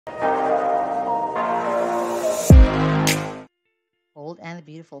and the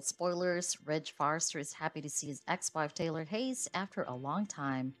beautiful spoilers. Ridge Forrester is happy to see his ex-wife Taylor Hayes after a long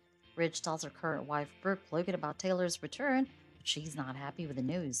time. Ridge tells her current wife Brooke Logan about Taylor's return, but she's not happy with the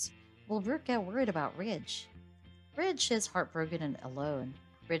news. Will Brooke get worried about Ridge? Ridge is heartbroken and alone.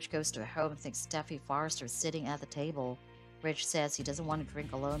 Ridge goes to her home and thinks Steffy Forrester is sitting at the table. Ridge says he doesn't want to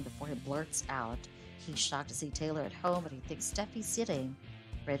drink alone before he blurts out. He's shocked to see Taylor at home, but he thinks Steffy's sitting.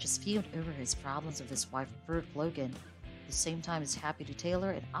 Ridge is fumed over his problems with his wife Brooke Logan. At the same time, he's happy to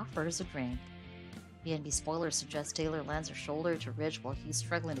Taylor and offers a drink. B&B spoilers suggest Taylor lends her shoulder to Ridge while he's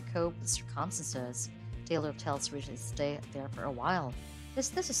struggling to cope with circumstances. Taylor tells Ridge to stay there for a while. Is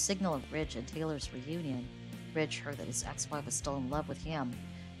this a signal of Ridge and Taylor's reunion? Ridge heard that his ex-wife is still in love with him.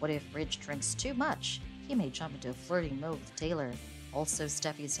 What if Ridge drinks too much? He may jump into a flirting mode with Taylor. Also,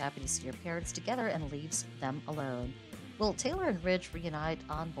 Steffy is happy to see her parents together and leaves them alone. Will Taylor and Ridge reunite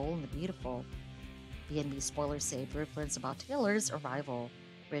on Bold and the Beautiful? B&B spoilers say Brooke learns about Taylor's arrival.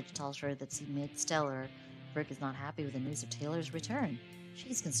 Ridge tells her that she made stellar. Brooke is not happy with the news of Taylor's return.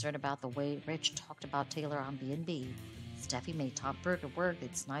 She's concerned about the way Ridge talked about Taylor on B&B. Steffy may taunt Brooke at work that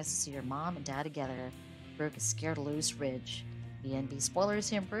it's nice to see her mom and dad together. Brooke is scared to lose Ridge. B&B spoilers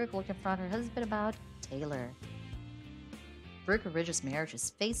here Brooke will confront her husband about Taylor. Brooke and Ridge's marriage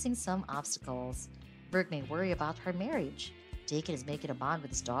is facing some obstacles. Brooke may worry about her marriage. Deacon is making a bond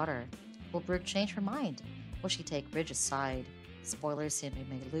with his daughter. Will Brooke change her mind? Will she take Ridge's side? Spoilers hint he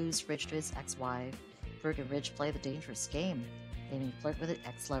may lose Ridge to his ex-wife. Brooke and Ridge play the dangerous game. They may flirt with their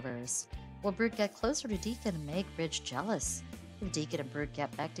ex-lovers. Will Brooke get closer to Deacon and make Ridge jealous? If Deacon and Brooke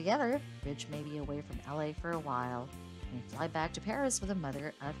get back together, Ridge may be away from LA for a while and fly back to Paris with the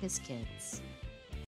mother of his kids.